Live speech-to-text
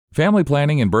Family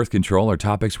planning and birth control are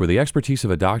topics where the expertise of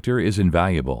a doctor is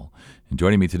invaluable. And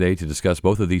joining me today to discuss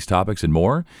both of these topics and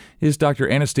more is Dr.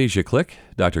 Anastasia Click.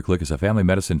 Dr. Click is a family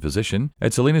medicine physician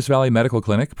at Salinas Valley Medical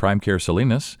Clinic, Prime Care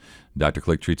Salinas. Dr.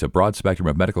 Click treats a broad spectrum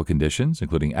of medical conditions,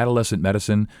 including adolescent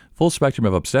medicine, full spectrum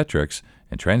of obstetrics,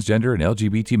 and transgender and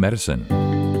LGBT medicine.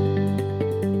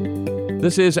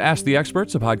 This is Ask the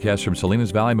Experts, a podcast from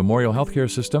Salinas Valley Memorial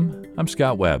Healthcare System. I'm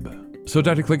Scott Webb. So,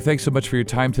 Dr. Click, thanks so much for your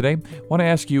time today. I want to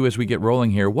ask you as we get rolling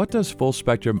here, what does full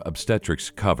spectrum obstetrics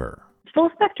cover?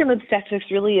 Full spectrum obstetrics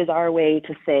really is our way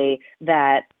to say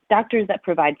that doctors that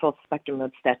provide full spectrum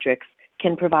obstetrics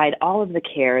can provide all of the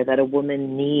care that a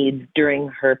woman needs during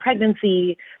her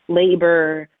pregnancy,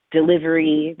 labor,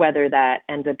 delivery, whether that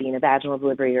ends up being a vaginal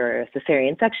delivery or a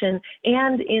cesarean section,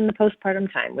 and in the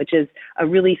postpartum time, which is a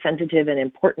really sensitive and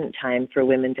important time for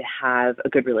women to have a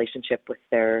good relationship with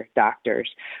their doctors.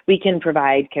 We can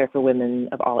provide care for women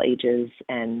of all ages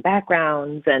and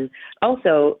backgrounds, and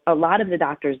also a lot of the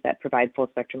doctors that provide full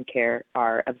spectrum care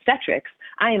are obstetrics.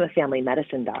 I am a family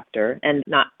medicine doctor, and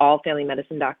not all family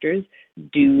medicine doctors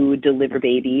do deliver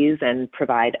babies and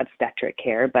provide obstetric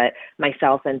care, but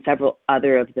myself and several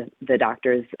other of the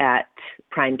doctors at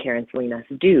Prime Care and Salinas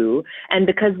do. And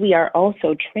because we are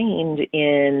also trained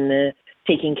in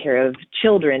taking care of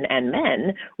children and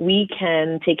men, we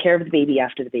can take care of the baby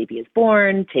after the baby is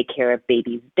born, take care of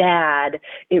baby's dad.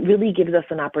 It really gives us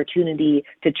an opportunity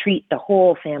to treat the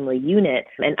whole family unit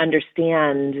and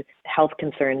understand health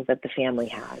concerns that the family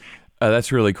has.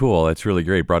 That's really cool. That's really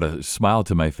great. Brought a smile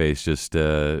to my face. Just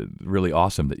really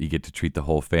awesome that you get to treat the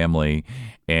whole family.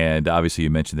 And obviously you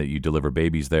mentioned that you deliver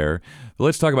babies there. But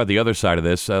let's talk about the other side of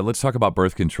this. Let's talk about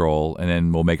birth control, and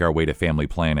then we'll make our way to family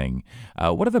planning.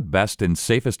 What are the best and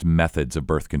safest methods of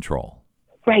birth control?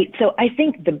 Right. So I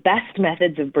think the best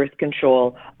methods of birth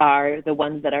control are the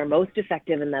ones that are most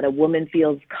effective and that a woman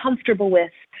feels comfortable with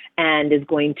and is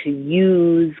going to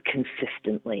use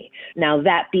consistently. Now,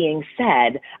 that being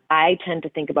said, I tend to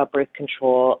think about birth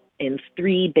control in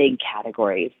three big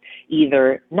categories: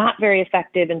 either not very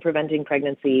effective in preventing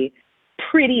pregnancy,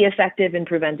 pretty effective in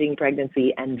preventing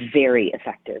pregnancy, and very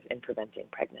effective in preventing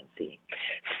pregnancy.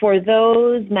 For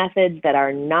those methods that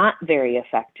are not very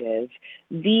effective,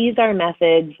 these are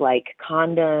methods like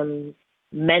condoms,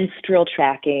 menstrual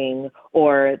tracking,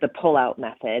 or the pull-out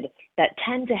method that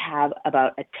tend to have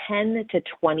about a 10 to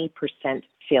 20%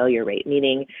 failure rate,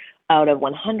 meaning out of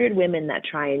 100 women that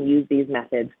try and use these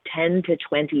methods, 10 to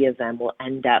 20 of them will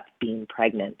end up being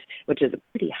pregnant, which is a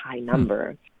pretty high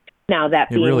number. Now, that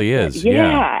being, it really is.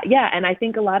 Yeah. And I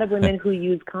think a lot of women who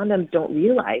use condoms don't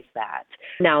realize that.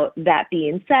 Now, that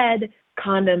being said,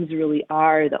 condoms really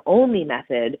are the only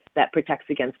method that protects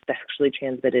against sexually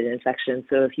transmitted infections.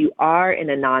 So if you are in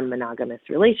a non-monogamous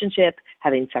relationship,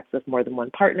 having sex with more than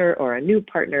one partner or a new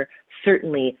partner,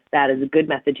 certainly that is a good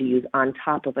method to use on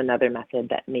top of another method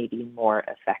that may be more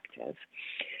effective.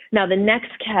 Now, the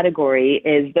next category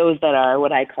is those that are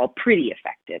what I call pretty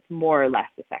effective, more or less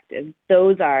effective.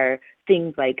 Those are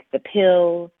things like the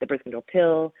pill, the birth control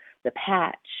pill, the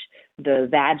patch, the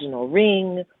vaginal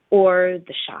ring, or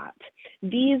the shot.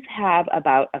 These have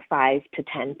about a 5 to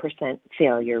 10%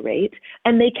 failure rate,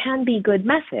 and they can be good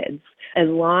methods as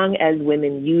long as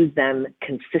women use them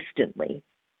consistently.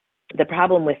 The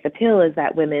problem with the pill is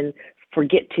that women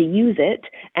forget to use it,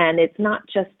 and it's not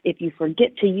just, if you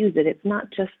forget to use it, it's not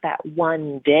just that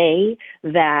one day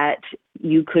that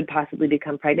you could possibly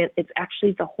become pregnant. It's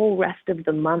actually the whole rest of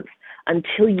the month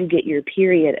until you get your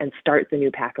period and start the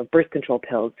new pack of birth control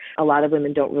pills. A lot of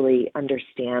women don't really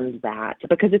understand that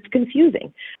because it's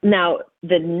confusing. Now,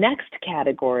 the next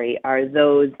category are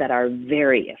those that are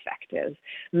very effective.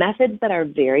 Methods that are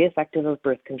very effective of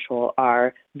birth control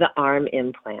are the arm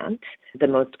implant. The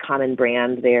most common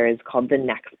brand there is called the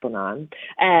Nexplanon.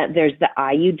 There's the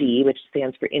IUD, which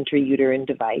stands for intrauterine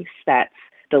device. That's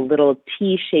the little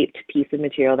T-shaped piece of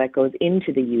material that goes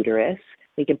into the uterus.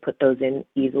 We can put those in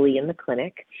easily in the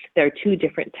clinic. There are two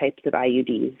different types of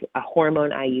IUDs, a hormone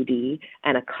IUD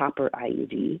and a copper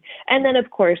IUD. And then,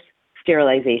 of course,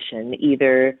 sterilization,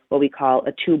 either what we call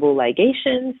a tubal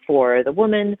ligation for the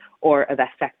woman or a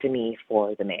vasectomy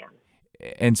for the man.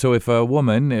 And so if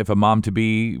a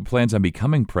mom-to-be plans on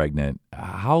becoming pregnant,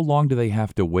 how long do they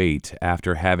have to wait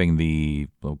after having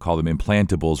we'll call them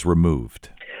implantables, removed?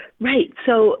 Right.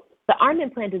 So the arm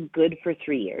implant is good for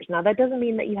 3 years. Now, that doesn't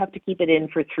mean that you have to keep it in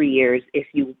for 3 years if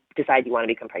you decide you want to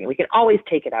become pregnant. We can always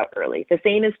take it out early. The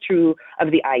same is true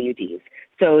of the IUDs.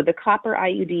 So the copper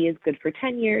IUD is good for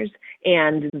 10 years,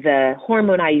 and the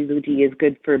hormone IUD is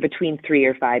good for between 3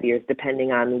 or 5 years,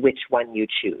 depending on which one you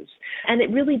choose. And it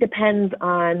really depends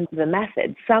on the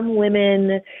method. Some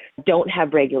women don't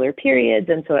have regular periods,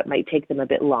 and so it might take them a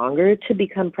bit longer to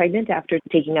become pregnant after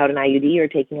taking out an IUD or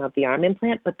taking out the arm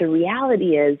implant. But the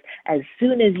reality is, as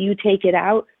soon as you take it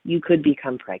out, you could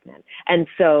become pregnant. And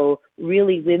so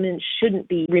really women shouldn't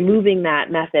be removing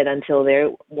that method until they're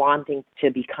wanting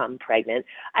to become pregnant.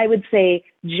 I would say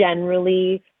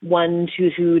generally 1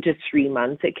 to 2 to 3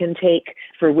 months it can take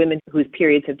for women whose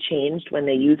periods have changed when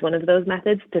they use one of those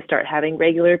methods to start having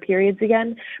regular periods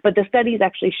again. But the studies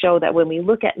actually show that when we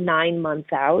look at 9 months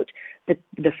out,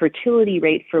 the fertility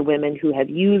rate for women who have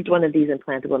used one of these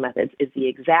implantable methods is the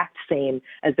exact same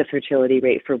as the fertility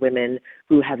rate for women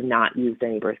who have not used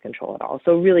any birth control at all.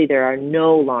 So really there are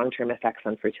no long-term effects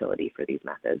on fertility for these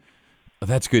methods.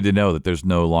 That's good to know that there's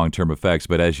no long-term effects,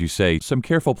 but as you say, some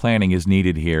careful planning is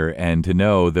needed here, and to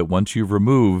know that once you've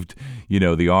removed,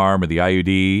 the arm or the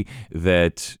IUD,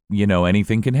 that,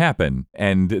 anything can happen.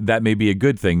 And that may be a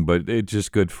good thing, but it's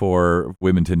just good for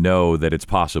women to know that it's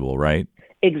possible, right?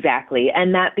 Exactly.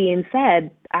 And that being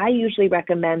said, I usually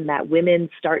recommend that women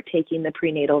start taking the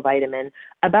prenatal vitamin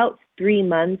about 3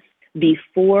 months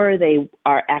before they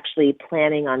are actually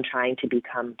planning on trying to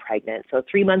become pregnant. So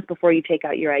 3 months before you take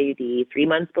out your IUD, 3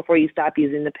 months before you stop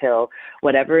using the pill,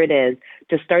 whatever it is,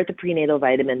 to start the prenatal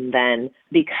vitamin then,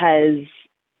 because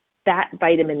that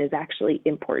vitamin is actually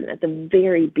important at the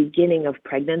very beginning of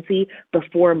pregnancy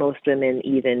before most women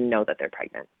even know that they're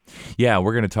pregnant. Yeah,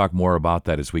 we're going to talk more about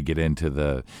that as we get into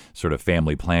the sort of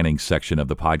family planning section of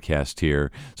the podcast here.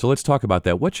 So let's talk about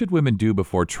that. What should women do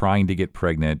before trying to get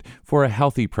pregnant for a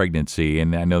healthy pregnancy?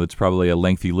 And I know that's probably a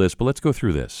lengthy list, but let's go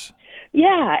through this. Yeah,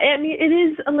 I mean, it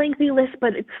is a lengthy list,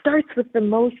 but it starts with the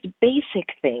most basic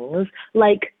things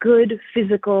like good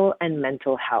physical and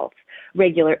mental health,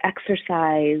 regular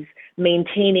exercise,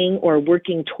 maintaining or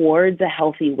working towards a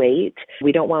healthy weight.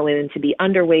 We don't want women to be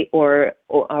underweight or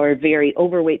very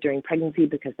overweight during pregnancy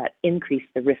because that increases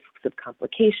the risks of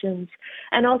complications,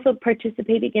 and also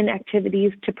participating in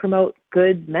activities to promote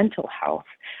good mental health.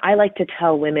 I like to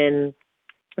tell women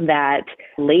that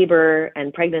labor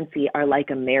and pregnancy are like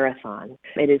a marathon.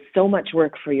 It is so much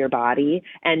work for your body,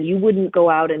 and you wouldn't go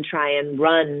out and try and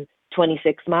run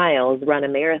 26 miles, run a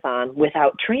marathon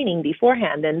without training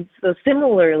beforehand. And so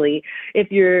similarly, if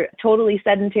you're totally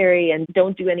sedentary and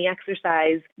don't do any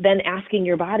exercise, then asking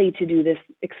your body to do this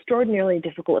extraordinarily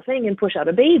difficult thing and push out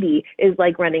a baby is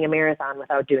like running a marathon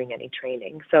without doing any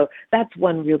training. So that's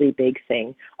one really big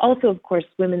thing. Also, of course,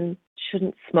 women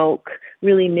shouldn't smoke,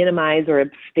 really minimize or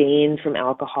abstain from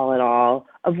alcohol at all,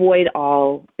 avoid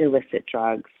all illicit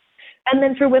drugs. And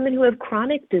then for women who have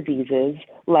chronic diseases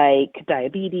like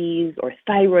diabetes or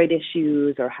thyroid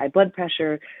issues or high blood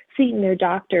pressure, seeing their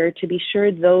doctor to be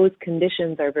sure those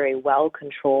conditions are very well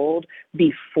controlled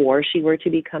before she were to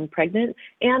become pregnant,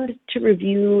 and to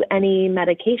review any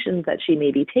medications that she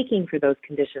may be taking for those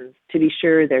conditions to be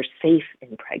sure they're safe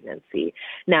in pregnancy.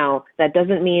 Now, that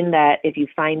doesn't mean that if you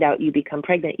find out you become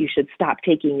pregnant, you should stop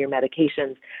taking your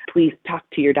medications. Please talk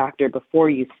to your doctor before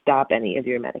you stop any of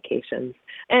your medications.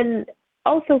 And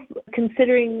also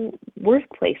considering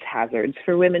workplace hazards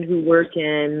for women who work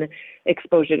in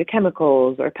exposure to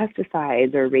chemicals or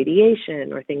pesticides or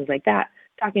radiation or things like that,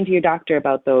 talking to your doctor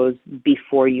about those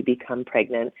before you become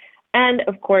pregnant. And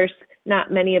of course,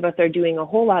 not many of us are doing a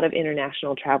whole lot of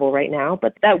international travel right now,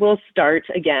 but that will start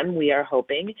again, we are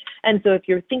hoping. And so if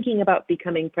you're thinking about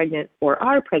becoming pregnant or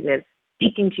are pregnant,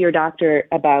 speaking to your doctor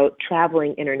about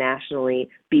traveling internationally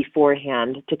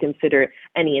beforehand to consider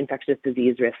any infectious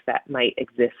disease risks that might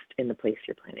exist in the place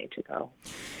you're planning to go.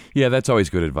 Yeah, that's always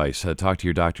good advice. Talk to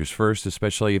your doctors first,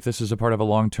 especially if this is a part of a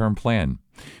long-term plan,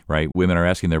 right? Women are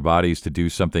asking their bodies to do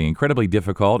something incredibly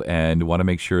difficult and want to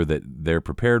make sure that they're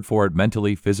prepared for it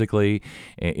mentally, physically,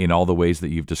 in all the ways that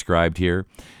you've described here.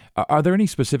 Are there any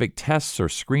specific tests or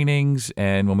screenings?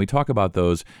 And when we talk about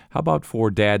those, how about for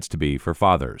dads to be, for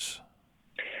fathers?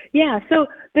 Yeah, so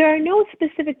there are no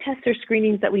specific tests or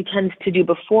screenings that we tend to do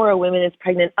before a woman is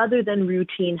pregnant other than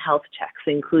routine health checks,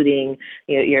 including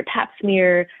your pap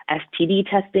smear, STD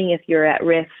testing if you're at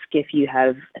risk, if you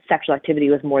have sexual activity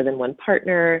with more than one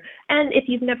partner, and if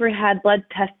you've never had blood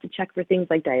tests to check for things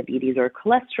like diabetes or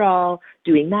cholesterol,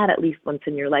 doing that at least once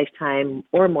in your lifetime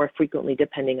or more frequently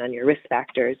depending on your risk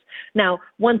factors. Now,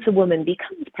 once a woman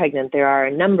becomes pregnant, there are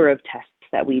a number of tests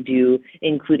that we do,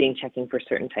 including checking for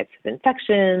certain types of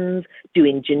infections,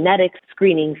 doing genetic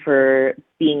screening for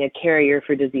being a carrier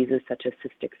for diseases such as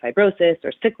cystic fibrosis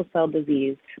or sickle cell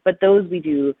disease, but those we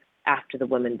do after the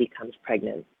woman becomes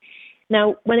pregnant.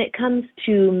 Now, when it comes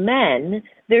to men,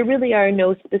 there really are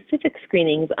no specific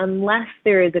screenings unless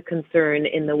there is a concern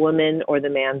in the woman or the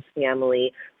man's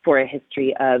family for a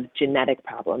history of genetic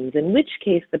problems, in which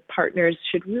case the partners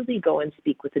should really go and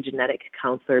speak with a genetic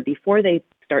counselor before they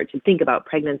start to think about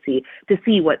pregnancy to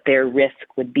see what their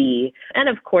risk would be. And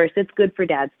of course, it's good for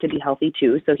dads to be healthy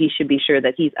too, so he should be sure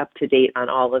that he's up to date on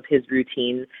all of his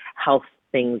routine health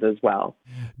things as well.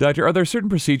 Doctor, are there certain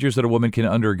procedures that a woman can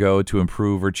undergo to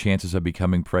improve her chances of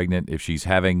becoming pregnant if she's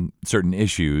having certain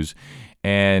issues?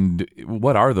 And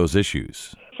what are those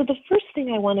issues? So the first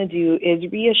thing I want to do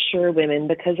is reassure women,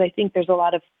 because I think there's a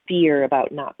lot of fear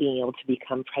about not being able to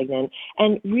become pregnant,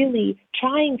 and really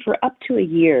trying for up to a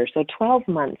year, so 12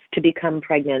 months to become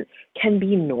pregnant can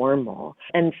be normal.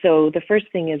 And so the first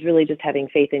thing is really just having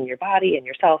faith in your body and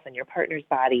yourself and your partner's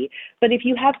body. But if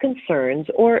you have concerns,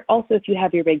 or also if you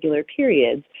have irregular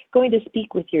periods, going to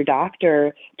speak with your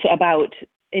doctor about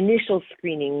initial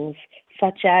screenings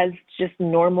such as just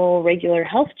normal, regular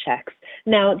health checks.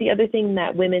 Now, the other thing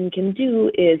that women can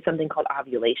do is something called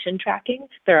ovulation tracking.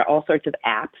 There are all sorts of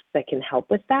apps that can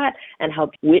help with that and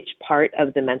help which part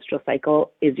of the menstrual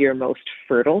cycle is your most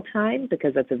fertile time,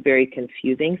 because that's a very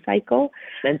confusing cycle.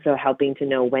 And so helping to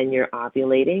know when you're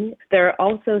ovulating. There are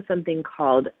also something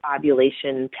called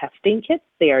ovulation testing kits.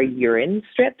 They are urine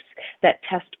strips that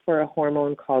test for a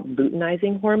hormone called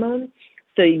luteinizing hormone.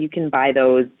 So you can buy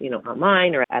those,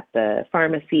 online or at the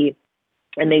pharmacy,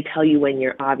 and they tell you when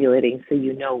you're ovulating so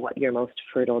you know what your most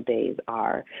fertile days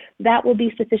are. That will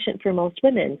be sufficient for most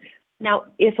women. Now,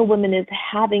 if a woman is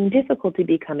having difficulty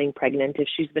becoming pregnant, if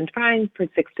she's been trying for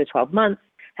 6 to 12 months,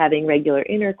 having regular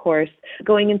intercourse,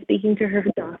 going and speaking to her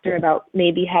doctor about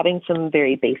maybe having some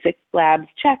very basic labs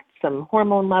checked, some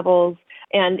hormone levels.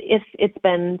 And if it's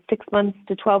been 6 months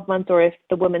to 12 months, or if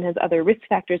the woman has other risk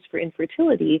factors for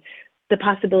infertility, the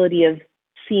possibility of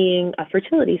seeing a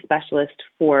fertility specialist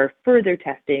for further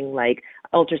testing like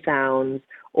ultrasounds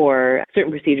or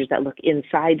certain procedures that look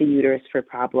inside the uterus for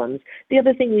problems. The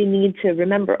other thing we need to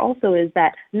remember also is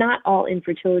that not all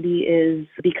infertility is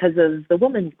because of the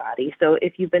woman's body. So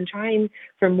if you've been trying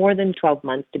for more than 12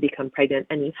 months to become pregnant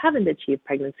and you haven't achieved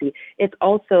pregnancy, it's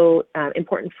also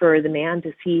important for the man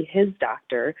to see his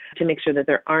doctor to make sure that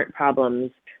there aren't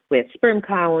problems with sperm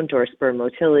count or sperm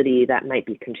motility that might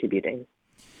be contributing.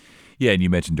 Yeah, and you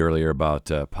mentioned earlier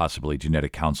about possibly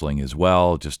genetic counseling as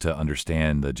well, just to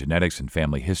understand the genetics and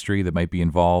family history that might be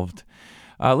involved.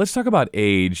 Let's talk about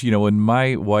age. When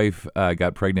my wife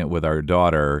got pregnant with our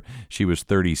daughter, she was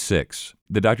 36.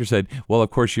 The doctor said, well, of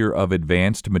course, you're of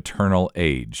advanced maternal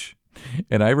age.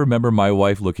 And I remember my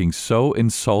wife looking so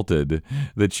insulted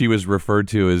that she was referred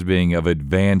to as being of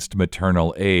advanced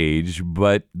maternal age,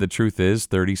 but the truth is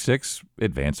 36,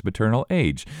 advanced maternal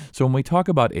age. So when we talk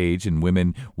about age and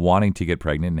women wanting to get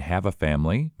pregnant and have a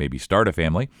family, maybe start a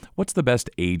family, what's the best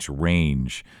age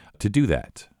range to do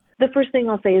that? The first thing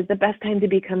I'll say is the best time to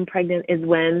become pregnant is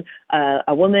when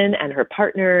a woman and her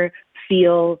partner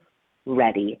feel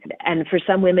ready. And for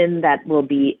some women that will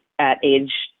be at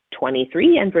age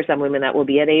 23, and for some women that will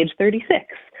be at age 36.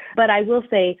 But I will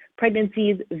say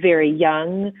pregnancies very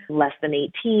young, less than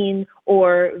 18,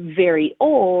 or very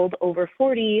old, over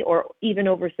 40, or even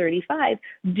over 35,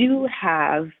 do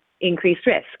have increased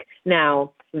risk.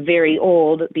 Now, very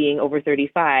old being over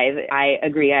 35, I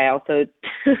agree. I also,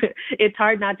 it's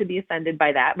hard not to be offended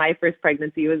by that. My first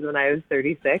pregnancy was when I was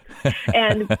 36.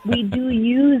 And we do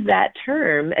use that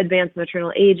term, advanced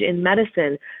maternal age, in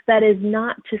medicine. That is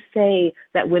not to say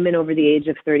that women over the age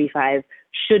of 35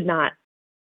 should not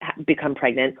become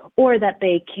pregnant, or that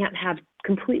they can't have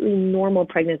completely normal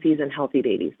pregnancies and healthy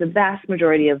babies. The vast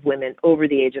majority of women over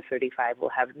the age of 35 will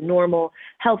have normal,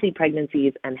 healthy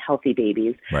pregnancies and healthy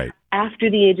babies. Right. After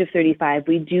the age of 35,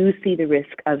 we do see the risk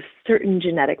of certain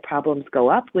genetic problems go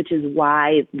up, which is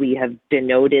why we have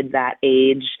denoted that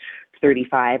age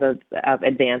 35 of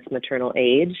advanced maternal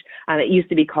age. It used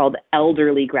to be called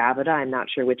elderly gravida. I'm not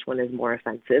sure which one is more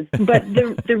offensive. But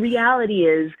the reality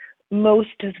is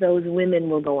most of those women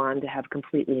will go on to have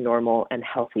completely normal and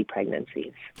healthy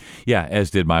pregnancies. Yeah, as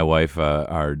did my wife.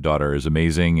 Our daughter is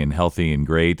amazing and healthy and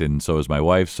great, and so is my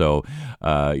wife. So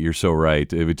you're so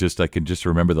right. It was just, I can just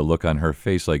remember the look on her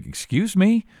face, like, "Excuse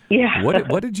me? Yeah.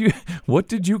 What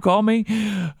did you call me?"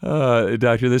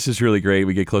 Doctor, this is really great.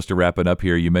 We get close to wrapping up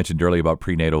here. You mentioned earlier about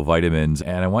prenatal vitamins,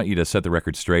 and I want you to set the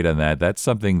record straight on that. That's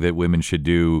something that women should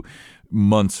do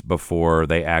months before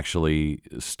they actually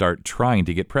start trying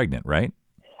to get pregnant, right?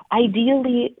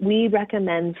 Ideally, we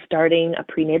recommend starting a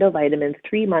prenatal vitamin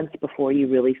 3 months before you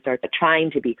really start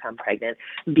trying to become pregnant,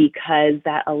 because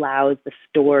that allows the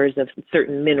stores of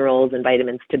certain minerals and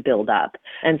vitamins to build up.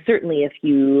 And certainly if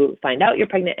you find out you're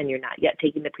pregnant and you're not yet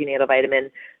taking the prenatal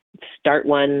vitamin, start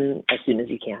one as soon as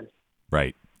you can.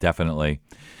 Right, definitely.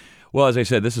 Well, as I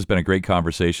said, this has been a great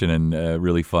conversation and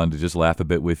really fun to just laugh a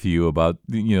bit with you about,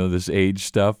 this age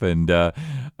stuff. And I'm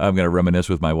going to reminisce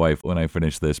with my wife when I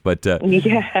finish this. But,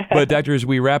 but Doctor, as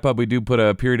we wrap up, we do put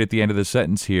a period at the end of the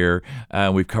sentence here.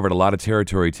 We've covered a lot of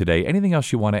territory today. Anything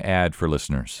else you want to add for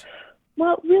listeners?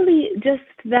 Well, really just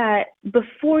that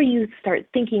before you start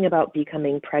thinking about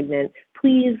becoming pregnant,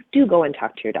 please do go and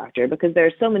talk to your doctor, because there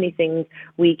are so many things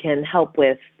we can help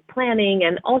with planning,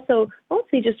 and also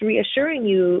mostly just reassuring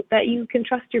you that you can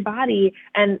trust your body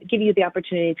and give you the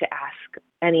opportunity to ask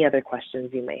any other questions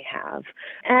you may have.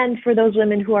 And for those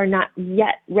women who are not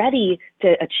yet ready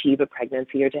to achieve a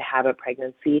pregnancy or to have a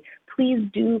pregnancy, please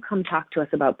do come talk to us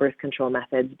about birth control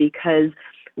methods, because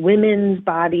women's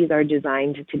bodies are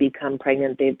designed to become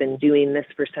pregnant. They've been doing this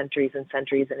for centuries and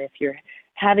centuries. And if you're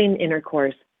having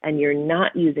intercourse and you're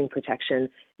not using protection,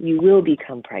 you will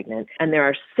become pregnant. And there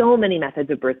are so many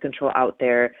methods of birth control out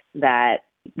there that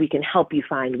we can help you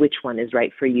find which one is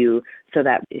right for you, so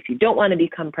that if you don't want to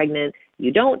become pregnant,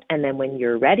 you don't. And then when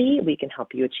you're ready, we can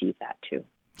help you achieve that too.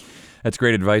 That's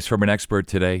great advice from an expert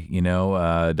today.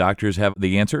 Doctors have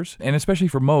the answers, and especially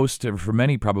for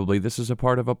many probably, this is a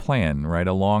part of a plan, right?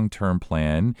 A long-term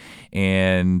plan.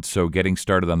 And so getting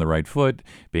started on the right foot,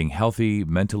 being healthy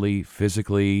mentally,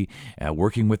 physically,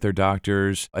 working with their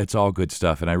doctors, it's all good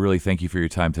stuff. And I really thank you for your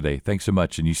time today. Thanks so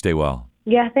much, and you stay well.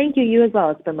 Yeah, thank you. You as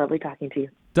well. It's been lovely talking to you.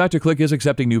 Dr. Click is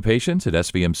accepting new patients at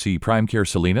SVMC Prime Care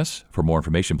Salinas. For more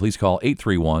information, please call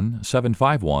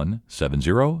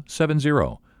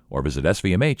 831-751-7070. or visit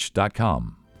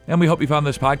svmh.com. And we hope you found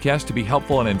this podcast to be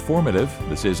helpful and informative.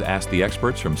 This is Ask the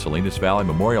Experts from Salinas Valley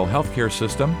Memorial Healthcare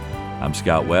System. I'm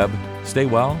Scott Webb. Stay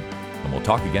well, and we'll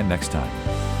talk again next time.